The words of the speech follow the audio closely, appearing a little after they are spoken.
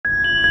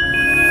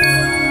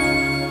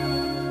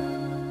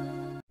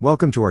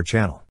Welcome to our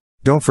channel.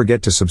 Don't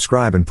forget to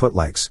subscribe and put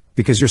likes,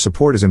 because your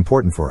support is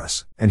important for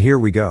us. And here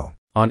we go.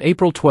 On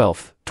April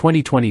 12,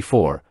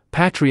 2024,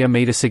 Patria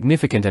made a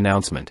significant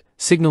announcement,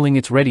 signaling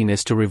its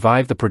readiness to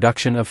revive the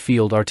production of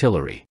field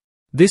artillery.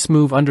 This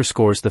move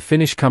underscores the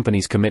Finnish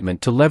company's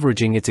commitment to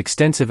leveraging its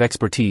extensive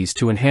expertise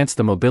to enhance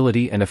the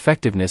mobility and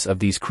effectiveness of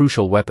these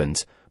crucial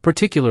weapons,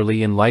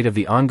 particularly in light of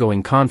the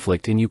ongoing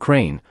conflict in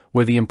Ukraine,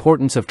 where the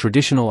importance of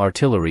traditional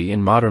artillery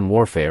in modern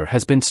warfare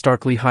has been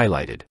starkly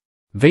highlighted.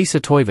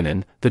 Vesa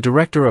Toivonen, the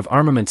director of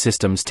armament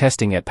systems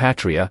testing at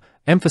Patria,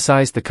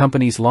 emphasized the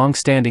company's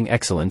long-standing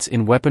excellence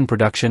in weapon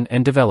production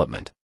and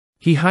development.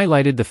 He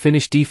highlighted the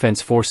Finnish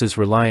Defence Forces'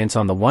 reliance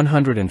on the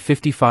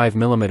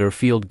 155mm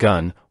field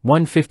gun,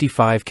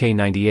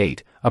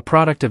 155K98, a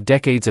product of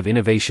decades of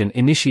innovation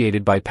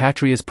initiated by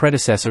Patria's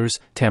predecessors,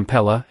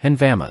 Tampella and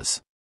Vammas.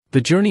 The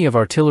journey of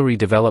artillery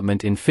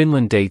development in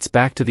Finland dates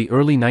back to the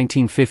early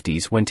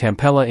 1950s when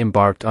Tampella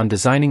embarked on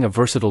designing a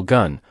versatile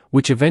gun,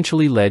 which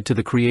eventually led to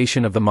the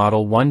creation of the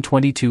Model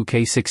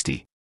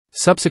 122K60.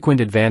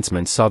 Subsequent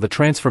advancements saw the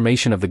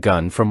transformation of the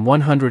gun from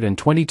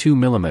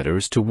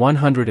 122mm to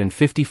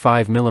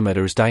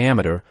 155mm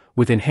diameter,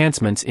 with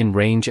enhancements in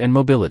range and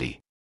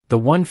mobility. The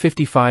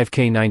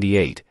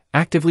 155K98,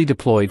 actively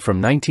deployed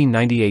from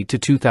 1998 to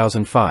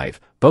 2005,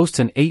 boasts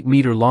an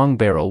 8-meter-long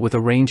barrel with a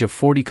range of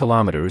 40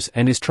 kilometers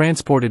and is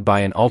transported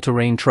by an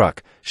all-terrain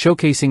truck,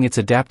 showcasing its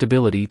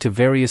adaptability to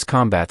various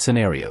combat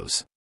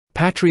scenarios.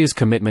 Patria's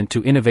commitment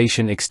to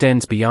innovation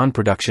extends beyond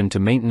production to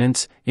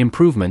maintenance,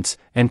 improvements,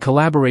 and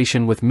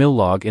collaboration with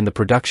Millog in the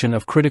production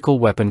of critical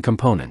weapon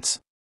components.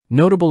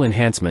 Notable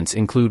enhancements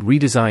include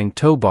redesigned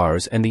tow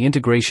bars and the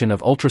integration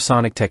of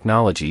ultrasonic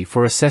technology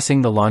for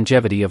assessing the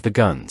longevity of the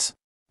guns.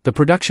 The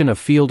production of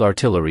field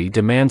artillery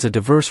demands a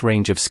diverse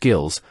range of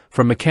skills,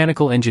 from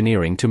mechanical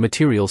engineering to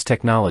materials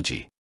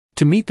technology.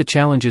 To meet the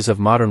challenges of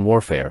modern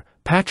warfare,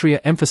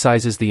 Patria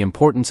emphasizes the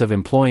importance of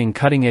employing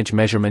cutting-edge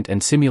measurement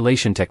and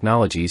simulation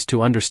technologies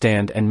to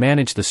understand and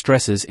manage the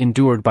stresses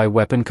endured by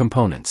weapon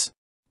components.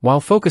 While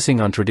focusing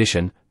on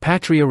tradition,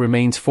 Patria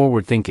remains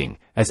forward-thinking,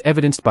 as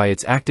evidenced by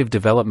its active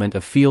development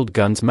of field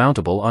guns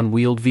mountable on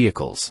wheeled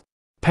vehicles.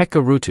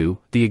 Pekka Ruutu,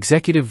 the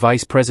executive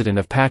vice president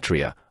of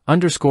Patria,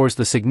 underscores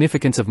the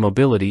significance of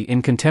mobility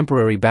in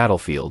contemporary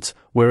battlefields,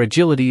 where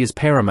agility is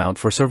paramount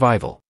for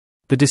survival.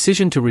 The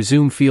decision to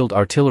resume field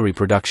artillery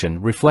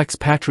production reflects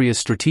Patria's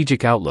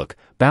strategic outlook,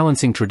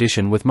 balancing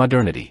tradition with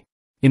modernity.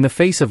 In the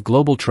face of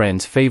global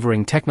trends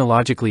favoring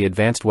technologically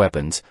advanced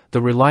weapons,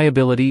 the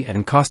reliability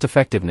and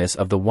cost-effectiveness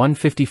of the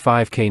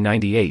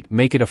 155K98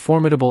 make it a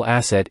formidable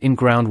asset in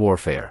ground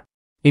warfare.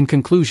 In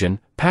conclusion,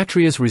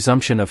 Patria's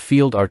resumption of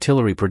field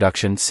artillery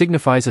production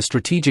signifies a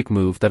strategic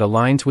move that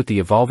aligns with the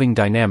evolving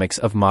dynamics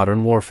of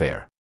modern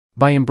warfare.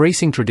 By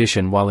embracing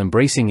tradition while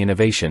embracing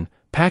innovation,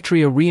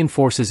 Patria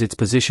reinforces its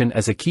position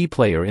as a key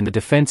player in the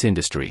defense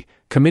industry,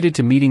 committed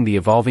to meeting the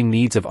evolving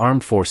needs of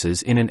armed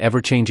forces in an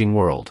ever-changing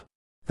world.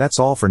 That's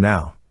all for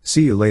now.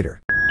 See you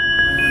later.